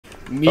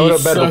Me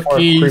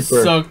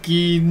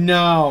sucky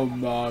now,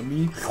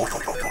 mommy.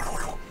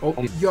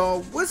 Oh,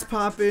 yo, what's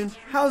poppin'?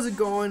 How's it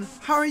going?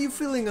 How are you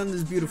feeling on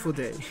this beautiful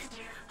day?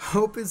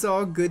 Hope it's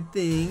all good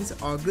things,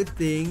 all good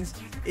things.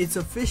 It's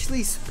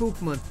officially Spook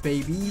Month,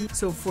 baby.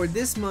 So for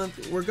this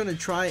month, we're gonna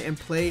try and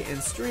play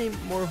and stream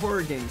more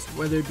horror games,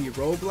 whether it be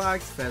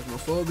Roblox,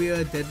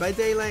 Phasmophobia, Dead by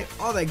Daylight,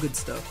 all that good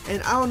stuff.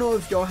 And I don't know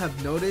if y'all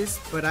have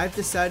noticed, but I've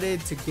decided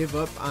to give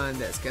up on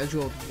that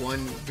scheduled one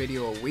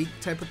video a week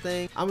type of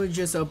thing. I'm gonna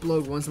just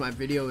upload once my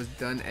video is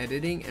done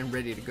editing and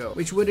ready to go,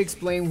 which would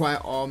explain why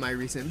all my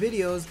recent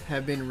videos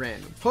have been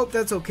random. Hope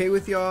that's okay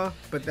with y'all,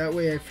 but that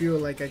way I feel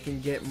like I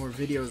can get more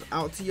videos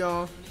out to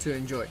y'all to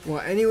enjoy.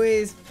 Well,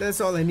 anyways, that's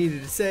all I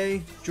needed to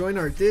say. Join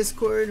our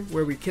Discord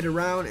where we kid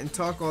around and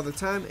talk all the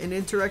time and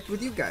interact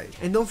with you guys.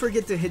 And don't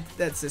forget to hit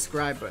that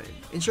subscribe button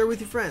and share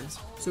with your friends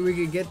so we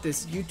can get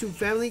this YouTube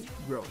family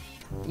growing.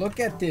 Look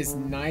at this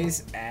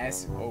nice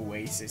ass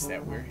oasis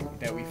that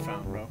we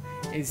found, bro.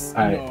 It's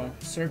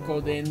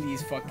circled in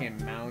these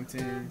fucking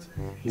mountains.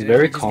 It's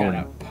very calm.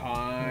 Got a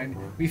pond.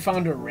 We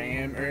found a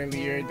ram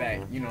earlier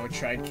that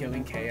tried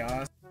killing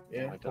chaos.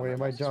 Yeah. Oh, you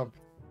might jump.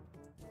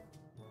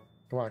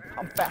 Come on.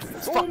 I'm fast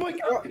as fuck. Oh my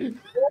god!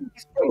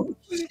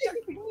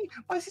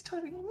 Why is he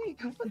targeting me?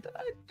 What did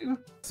I do?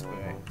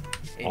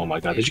 Oh my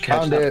god, did you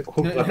catch that?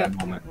 Who got that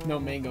moment? No,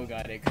 Mango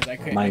got it because I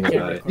couldn't. Mango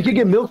got it. You can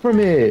get milk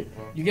from it.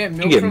 You get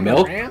milk from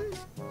the ram?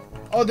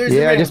 Oh, there's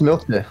yeah, ram. I just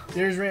milked it.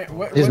 There's ram.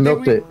 What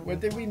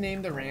did we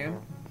name the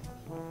ram?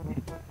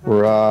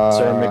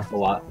 Sir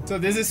Mix-a-Lot. So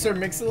this is Sir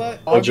Mix-a-Lot?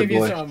 I'll give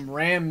you some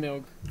ram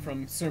milk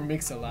from Sir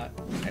Mix-a-Lot.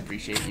 I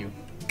appreciate you.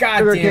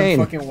 Goddamn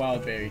fucking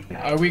wildberry.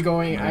 Are we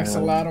going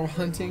axolotl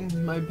hunting,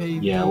 my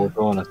baby? Yeah, we're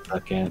going a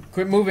second.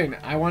 Quit moving.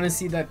 I want to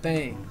see that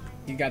thing.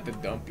 He got the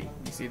dumpy.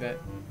 You see that?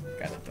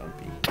 Got the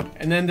dumpy.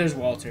 And then there's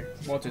Walter.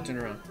 Walter, turn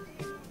around.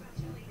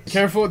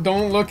 Careful,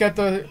 don't look at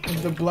the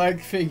black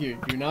figure.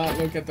 Do not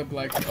look at the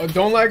black. Oh,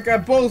 don't look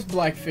at both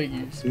black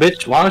figures.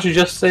 Bitch, why don't you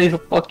just say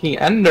fucking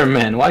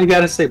Enderman? Why you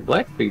gotta say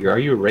black figure? Are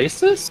you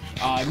racist?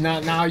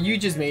 Nah, you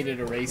just made it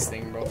a race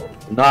thing, bro.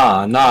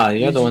 Nah,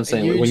 you're the one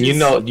saying it. When you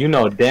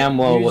know damn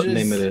well what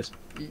name it is.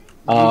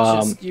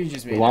 You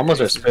just made the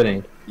llamas are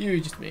spitting. You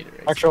just made it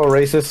racist. Actual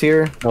racist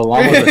here. The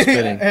llamas are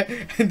spitting.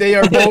 They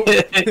are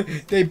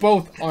both. They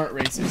both aren't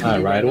racist.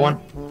 Alright, ride one.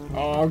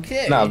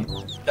 Okay. Nah,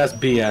 that's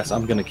BS.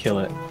 I'm gonna kill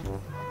it.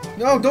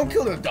 No, don't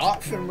kill the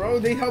dolphin, bro.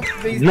 They help.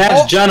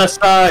 That's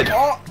genocide.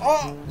 That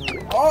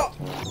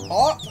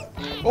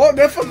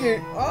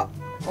fucking.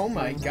 Oh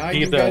my god,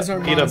 you guys are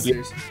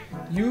monsters.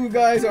 You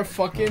guys are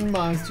fucking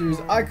monsters.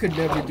 I could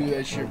never do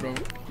that shit, bro.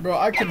 Bro,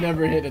 I could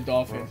never hit a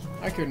dolphin.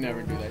 I could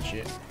never do that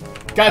shit.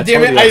 God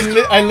damn it,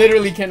 I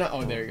literally cannot.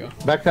 Oh, there you go.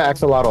 Back to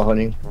axolotl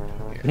hunting.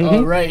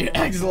 Oh, right,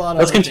 axolotl.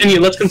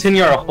 Let's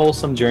continue our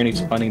wholesome journey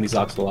to finding these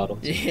axolotls.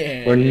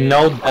 Yeah. Where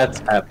no deaths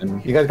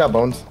happen. You guys got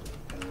bones?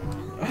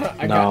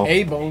 I got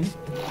a bone.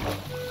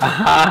 Can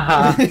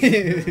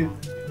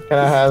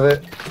I have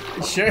it?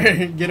 Sure,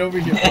 get over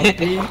here,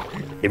 puppy.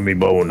 Give me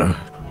bone.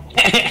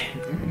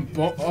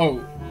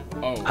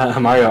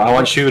 Mario, I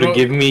want you to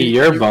give me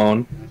your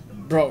bone.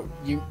 Bro,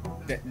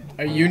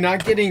 are you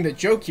not getting the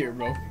joke here,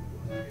 bro?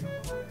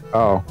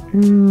 Oh.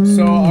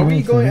 So are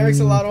we going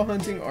axolotl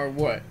hunting or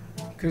what?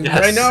 Because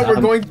right now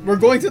we're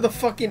going to the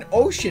fucking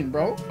ocean,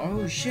 bro.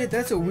 Oh shit,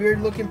 that's a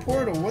weird looking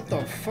portal. What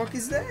the fuck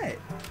is that?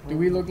 Do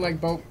we look like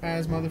boat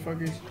ass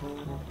motherfuckers?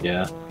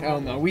 Yeah. Hell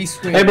no, we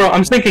swim. Hey bro,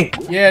 I'm sinking.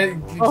 Yeah,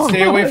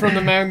 stay away from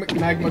the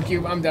magma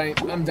cube. I'm dying.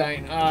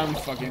 I'm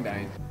fucking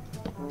dying.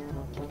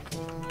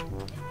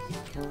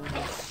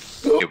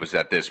 It was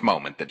at this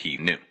moment that he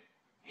knew.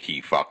 He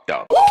fucked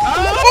up.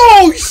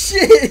 Oh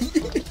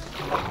shit!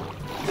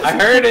 I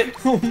heard it.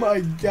 Oh my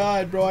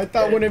god, bro. I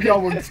thought one of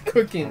y'all was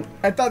cooking.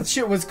 I thought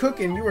shit was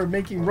cooking. You were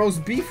making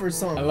roast beef or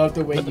something. I love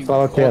the way you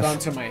hold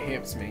onto my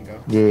hips,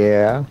 Mango.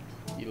 Yeah.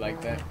 You like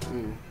that?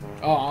 Ooh.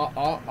 Oh,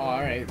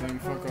 alright. Then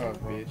fuck off,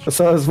 bitch.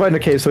 So let's find a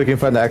cave so we can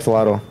find the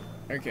axolotl.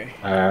 Okay.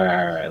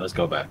 Alright, let's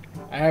go back.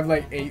 I have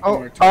like 8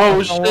 more.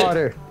 Oh shit.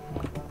 Water.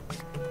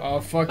 Oh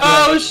fuck.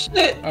 Oh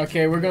shit.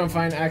 Okay, we're gonna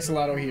find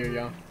axolotl here,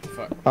 y'all.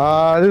 Fuck.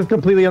 This is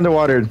completely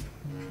underwater.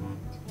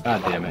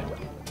 God damn it.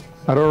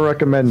 I don't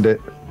recommend it.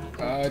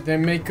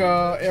 Then make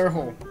a air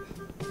hole.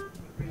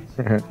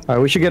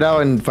 We should get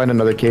out and find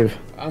another cave.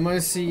 I'm gonna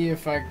see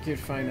if I could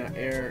find an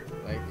air,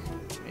 like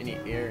any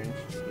air in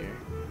here.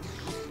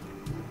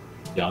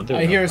 Yeah,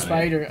 I hear a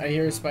spider. I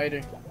hear a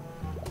spider.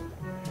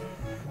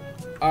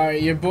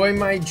 Alright, your boy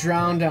might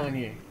drown down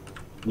here.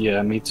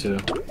 Yeah, me too.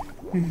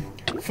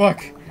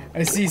 Fuck.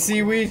 I see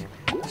seaweed.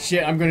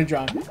 Shit, I'm gonna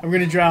drown. I'm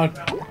gonna drown.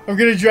 I'm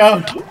gonna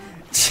drown.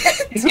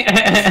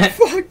 Shit.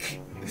 Fuck.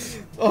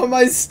 Oh,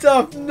 my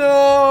stuff.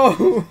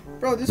 No.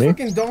 Bro, this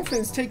fucking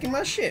dolphin's taking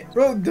my shit.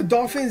 Bro, the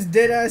dolphin's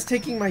dead ass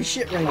taking my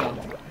shit right now.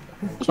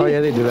 Oh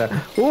yeah, they do that.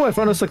 Oh, I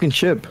found a sunken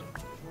ship.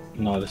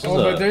 No, this is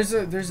but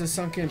there's a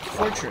sunken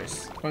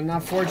fortress. Well,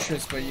 not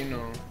fortress, but you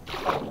know,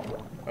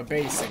 a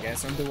base, I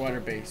guess, underwater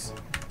base.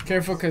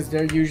 Careful, cause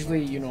they're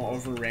usually, you know,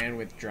 overran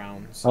with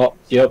drowns. Oh,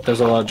 yep,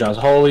 there's a lot of drowns.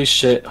 Holy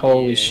shit,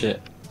 holy shit.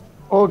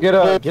 Oh, get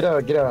out!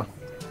 There's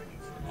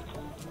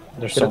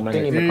Get so a many.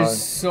 thingy in the car.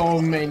 There's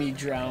so many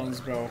drowns,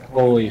 bro.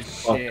 Holy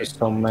fuck, shit. there's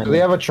so Do many. they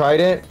have a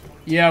trident?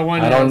 Yeah,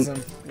 one I has don't-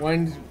 them.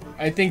 One,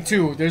 I think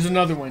two. There's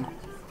another one.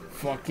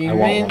 Fucking I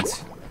want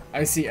mint.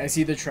 I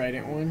see the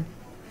trident one.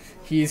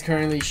 He's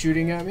currently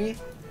shooting at me.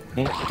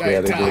 Hmm? Die,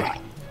 Yeah, they die,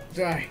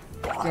 die,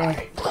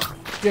 die.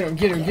 Get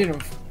him.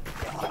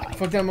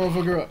 Fuck that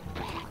motherfucker up.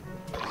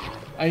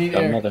 I need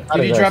Got air. another.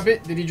 Did he How drop does-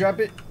 it? Did he drop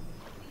it?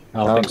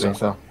 I don't think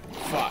so.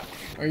 Fuck.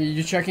 Are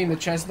you checking the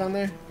chest down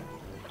there?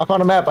 I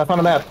found a map.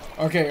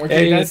 Okay,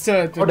 Hey, that's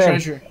the oh, damn.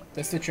 treasure.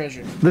 That's the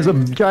treasure. There's a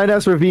giant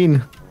ass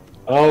ravine.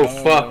 Oh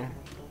fuck.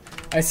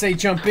 I say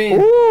jump in.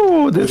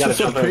 Ooh, We this gotta is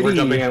so jump in. pretty.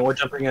 We're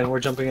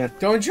jumping in.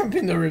 Don't jump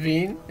in the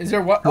ravine. Is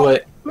there what?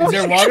 What? Is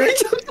there water?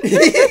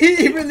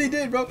 He really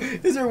did, bro.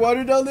 Is there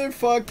water down there?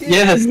 Fuck it.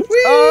 Yes.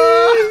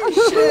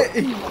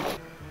 Shit.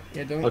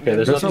 Yeah, don't. Okay,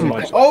 there's There's nothing some-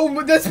 much. Oh,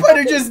 but that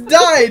spider just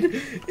died.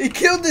 It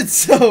killed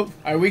itself.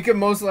 Alright, we could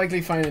most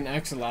likely find an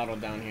axolotl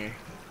down here.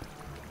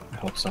 I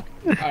hope so.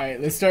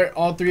 Alright, let's start.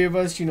 All three of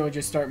us,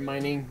 just start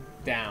mining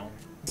down.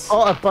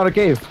 Oh, I found a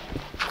cave.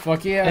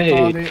 Fuck yeah, Hey. I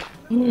found it.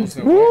 There's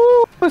a what?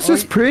 Ooh, this Oh,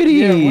 is pretty.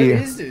 Yeah,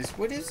 what is this?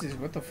 What is this?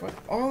 What the fuck?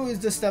 Oh, it's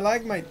the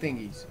stalagmite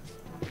thingies.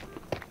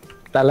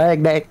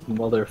 Stalagmite.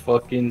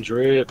 Motherfucking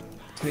drip.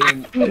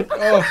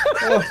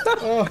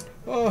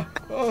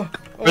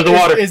 Where's the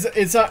water?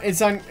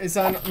 It's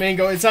on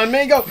mango. It's on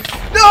mango.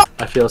 No.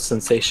 I feel a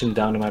sensation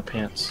down in my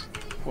pants.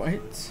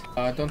 What?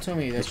 Don't tell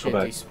me that Let's go shit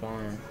back.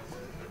 despawn.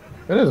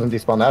 It doesn't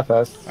despawn that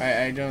fast.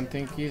 I don't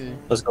think either.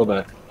 Let's go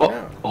back. Oh,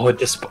 No. oh,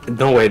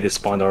 no way this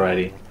spawned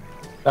already.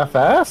 That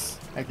fast?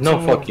 I No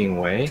told- fucking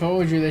way.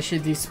 Told you that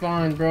shit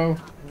despawned, bro.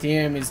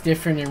 Damn, it's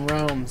different in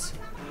realms.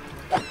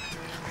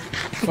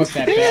 Fuck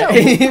that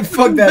bat.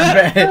 Fuck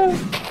that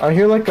bat. I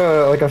hear like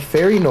a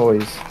fairy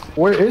noise.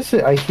 Where is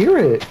it? I hear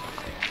it.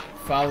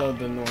 Follow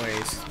the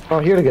noise. Oh,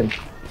 I hear it again.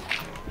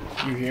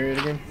 You hear it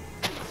again?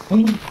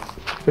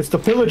 It's the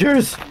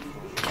pillagers.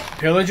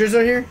 Pillagers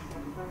are here?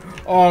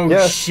 Oh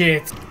Yes.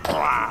 shit.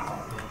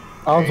 I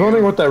was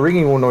wondering what that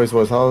ringing noise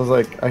was. I was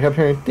like, I kept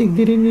hearing ding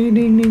ding ding ding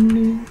ding ding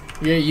ding.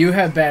 Yeah, you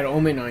have bad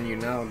omen on you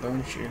now,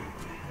 don't you?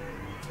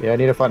 Yeah, I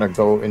need to find a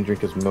goat and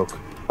drink his milk.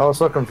 I was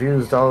so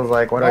confused. I was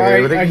like, what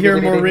I hear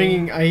more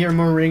ringing. I hear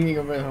more ringing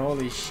of it.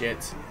 Holy shit.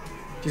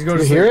 Just go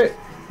to You sleep. hear it?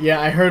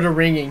 Yeah, I heard a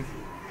ringing.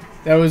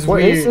 That was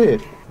What weird. is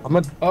it?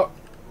 Oh.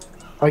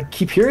 I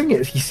keep hearing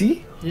it. You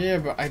see? Yeah,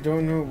 but I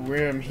don't know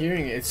where I'm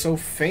hearing it. It's so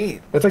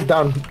faint. It's like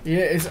down. Yeah,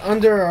 it's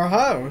under our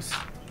house.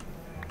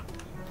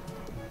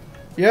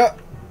 Yeah.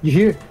 You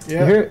hear? Yeah.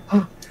 You hear it?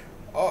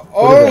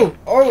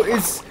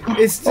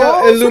 It's the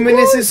Oh, it's a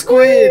luminescent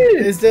glowing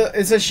squid. squid.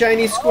 It's a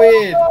shiny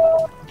squid.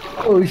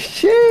 Oh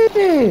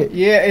shit!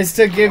 Yeah, it's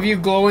to give you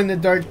glow in the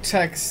dark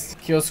text.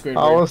 Kill squid.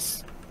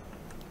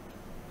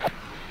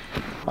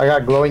 I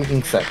got glowing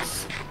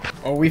insects.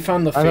 Oh, we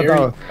found the I don't fairy.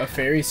 know. A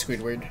fairy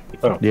Squidward. You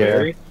found a Yeah.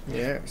 fairy?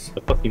 Yes.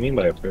 The fuck you mean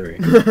by a fairy?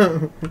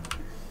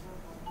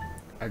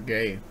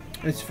 Okay.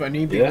 It's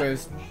funny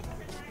because.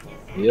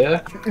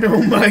 Yeah?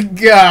 Oh my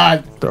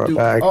god. Throw it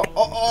back.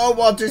 Oh,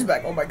 Walter's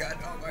back. Oh my god.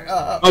 Oh my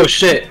god. Oh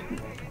shit!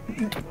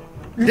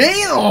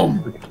 Damn!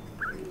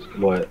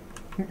 What?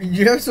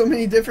 You have so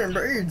many different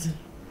birds.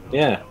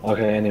 Yeah,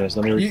 okay, anyways,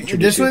 let me This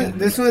introduce you one, again.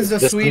 this one's the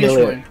This Swedish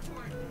Elliot. one.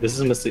 This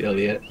is Mr.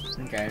 Elliot.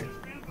 Okay.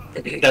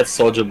 That's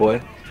SOULJA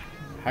Boy.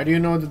 How do you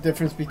know the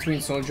difference between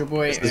Soldier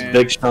Boy This is and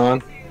Big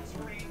Sean.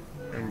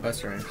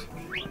 Buster Rhymes?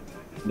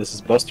 This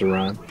is Buster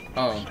Rhyme.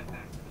 Oh.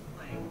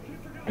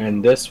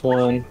 And this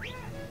one...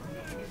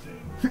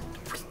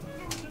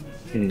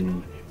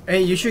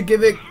 Hey, you should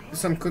give it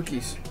some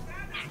cookies.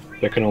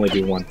 There can only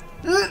be one.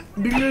 You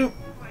should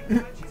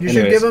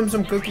Anyways. give him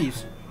some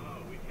cookies.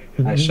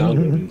 I shall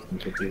give you some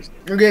cookies.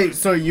 Okay,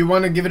 so you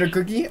want to give it a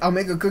cookie? I'll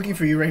make a cookie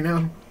for you right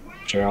now.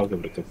 Sure, I'll give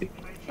it a cookie.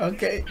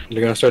 Okay.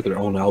 They're gonna start their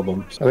own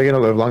albums. Are they gonna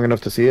live long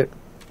enough to see it?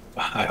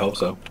 I hope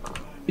so.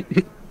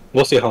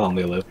 We'll see how long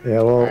they live.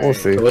 Yeah, well, we'll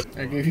see. So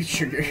I gave you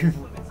sugar.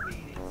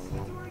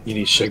 you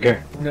need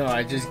sugar. No,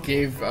 I just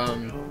gave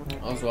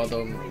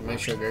Oswaldo my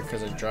sugar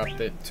because I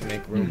dropped it to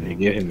make room. You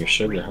give him your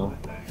sugar,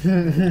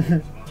 huh?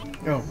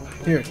 Oh,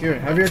 here,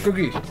 have your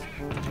cookies.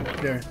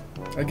 There,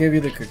 I gave you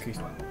the cookies.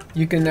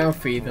 You can now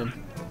feed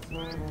them.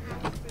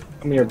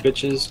 Come here,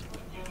 bitches.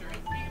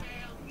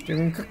 Give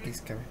them cookies,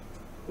 Kevin.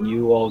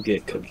 You all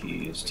get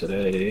cookies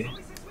today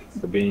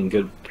for being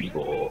good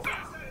people.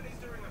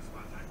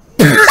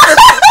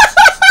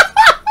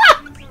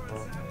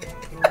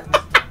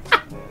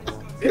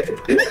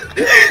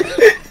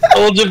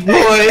 SOULJA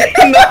Boy!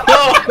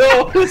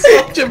 No!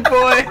 SOULJA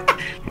Boy!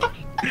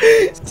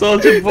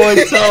 SOULJA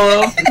Boy,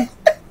 tell him!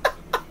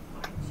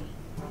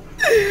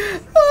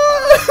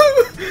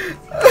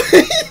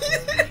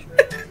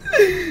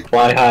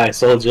 Fly high,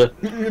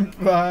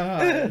 SOULJA.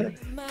 Bye.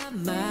 My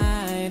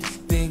mind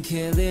been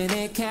killing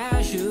it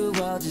casual,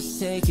 just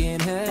taking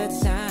her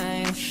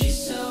time.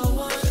 She's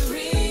so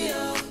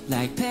unreal,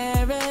 like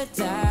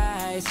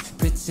paradise.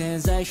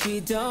 Pretends like she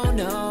don't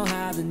know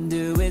how to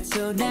do it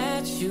so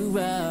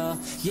natural.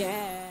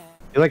 Yeah.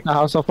 You like the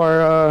house so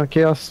far,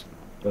 Chaos?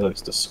 That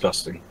looks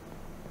disgusting.